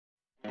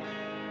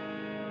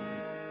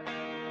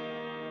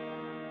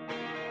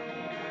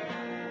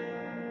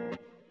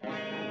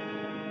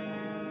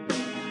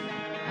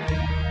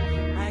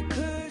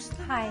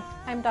Hi,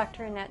 I'm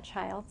Dr. Annette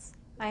Childs.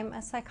 I'm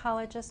a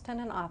psychologist and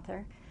an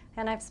author,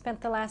 and I've spent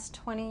the last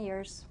 20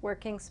 years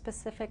working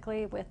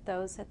specifically with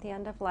those at the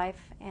end of life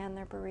and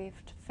their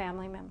bereaved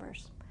family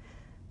members.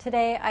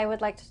 Today, I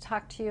would like to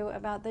talk to you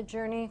about the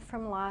journey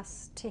from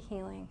loss to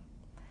healing.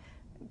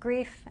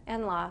 Grief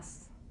and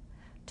loss,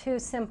 two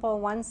simple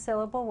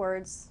one-syllable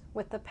words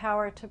with the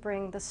power to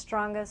bring the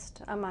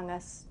strongest among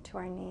us to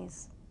our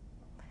knees.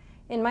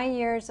 In my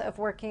years of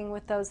working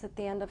with those at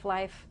the end of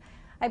life,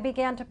 I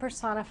began to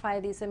personify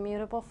these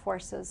immutable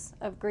forces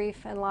of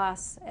grief and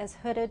loss as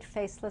hooded,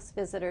 faceless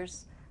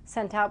visitors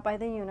sent out by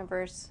the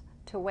universe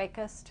to wake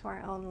us to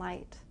our own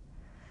light.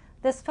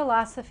 This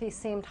philosophy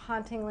seemed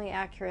hauntingly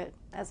accurate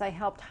as I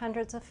helped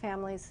hundreds of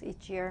families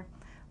each year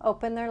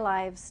open their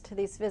lives to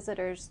these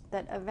visitors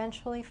that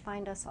eventually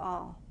find us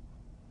all.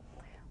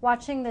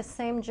 Watching this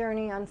same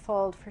journey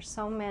unfold for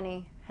so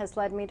many has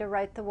led me to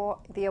write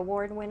the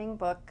award-winning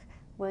book,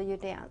 Will You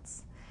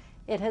Dance?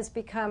 It has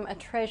become a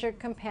treasured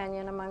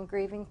companion among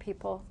grieving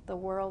people the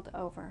world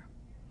over.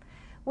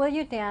 Will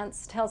You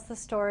Dance tells the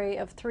story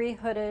of three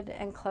hooded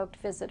and cloaked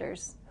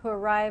visitors who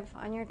arrive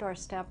on your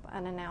doorstep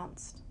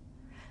unannounced.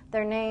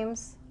 Their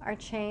names are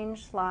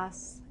change,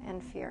 loss,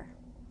 and fear.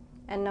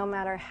 And no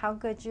matter how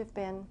good you've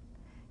been,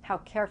 how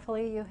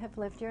carefully you have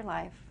lived your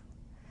life,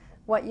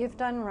 what you've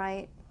done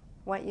right,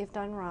 what you've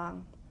done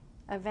wrong,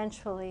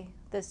 eventually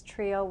this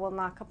trio will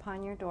knock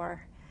upon your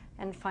door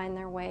and find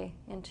their way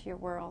into your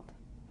world.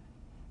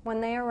 When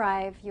they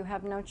arrive, you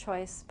have no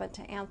choice but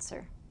to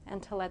answer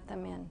and to let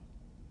them in.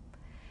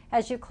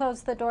 As you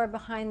close the door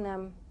behind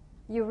them,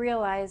 you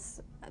realize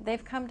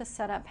they've come to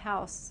set up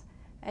house,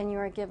 and you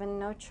are given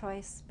no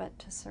choice but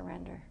to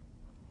surrender.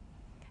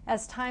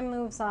 As time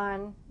moves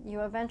on, you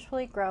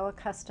eventually grow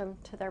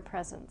accustomed to their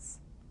presence.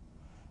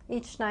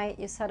 Each night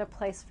you set a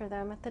place for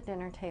them at the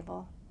dinner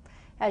table,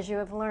 as you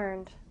have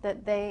learned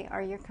that they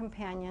are your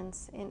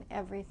companions in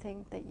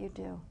everything that you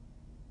do.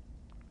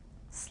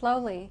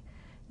 Slowly,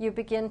 you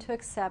begin to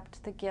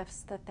accept the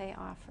gifts that they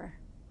offer.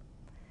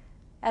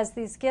 As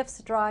these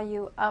gifts draw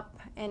you up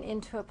and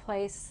into a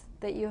place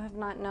that you have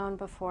not known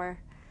before,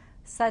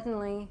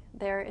 suddenly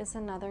there is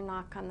another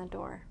knock on the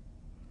door.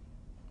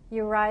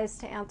 You rise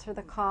to answer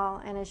the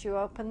call, and as you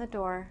open the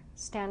door,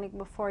 standing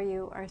before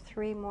you are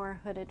three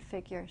more hooded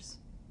figures.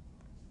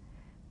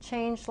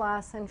 Change,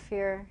 loss, and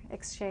fear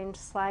exchange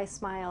sly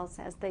smiles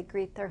as they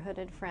greet their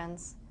hooded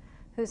friends,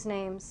 whose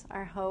names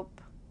are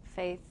hope,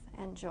 faith,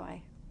 and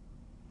joy.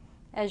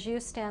 As you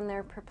stand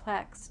there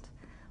perplexed,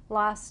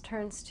 loss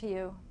turns to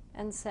you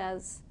and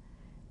says,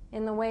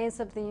 in the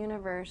ways of the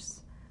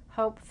universe,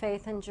 hope,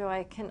 faith, and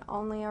joy can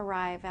only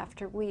arrive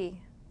after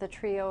we, the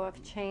trio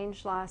of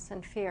change, loss,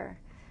 and fear,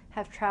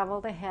 have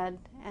traveled ahead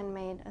and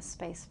made a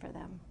space for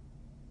them.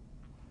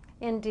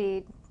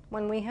 Indeed,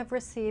 when we have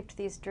received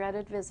these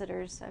dreaded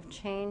visitors of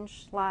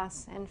change,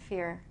 loss, and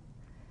fear,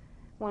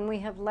 when we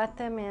have let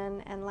them in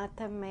and let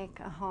them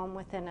make a home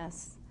within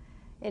us,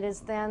 it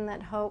is then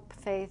that hope,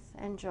 faith,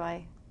 and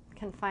joy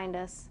can find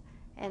us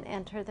and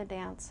enter the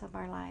dance of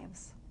our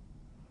lives.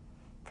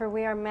 For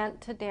we are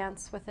meant to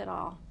dance with it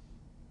all,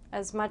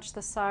 as much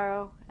the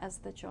sorrow as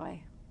the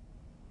joy.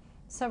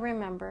 So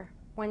remember,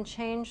 when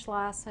change,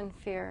 loss, and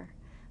fear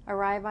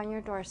arrive on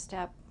your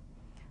doorstep,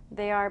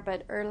 they are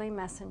but early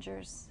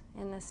messengers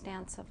in this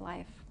dance of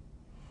life.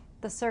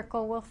 The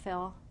circle will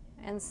fill,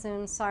 and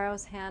soon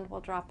sorrow's hand will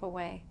drop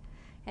away,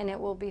 and it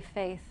will be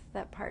faith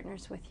that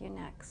partners with you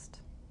next.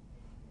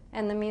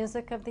 And the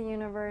music of the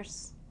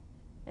universe,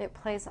 it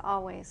plays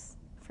always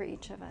for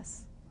each of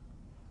us.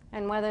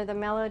 And whether the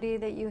melody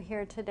that you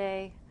hear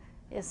today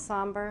is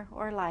somber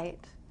or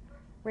light,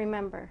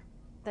 remember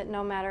that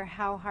no matter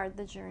how hard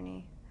the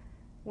journey,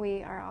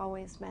 we are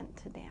always meant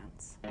to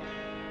dance.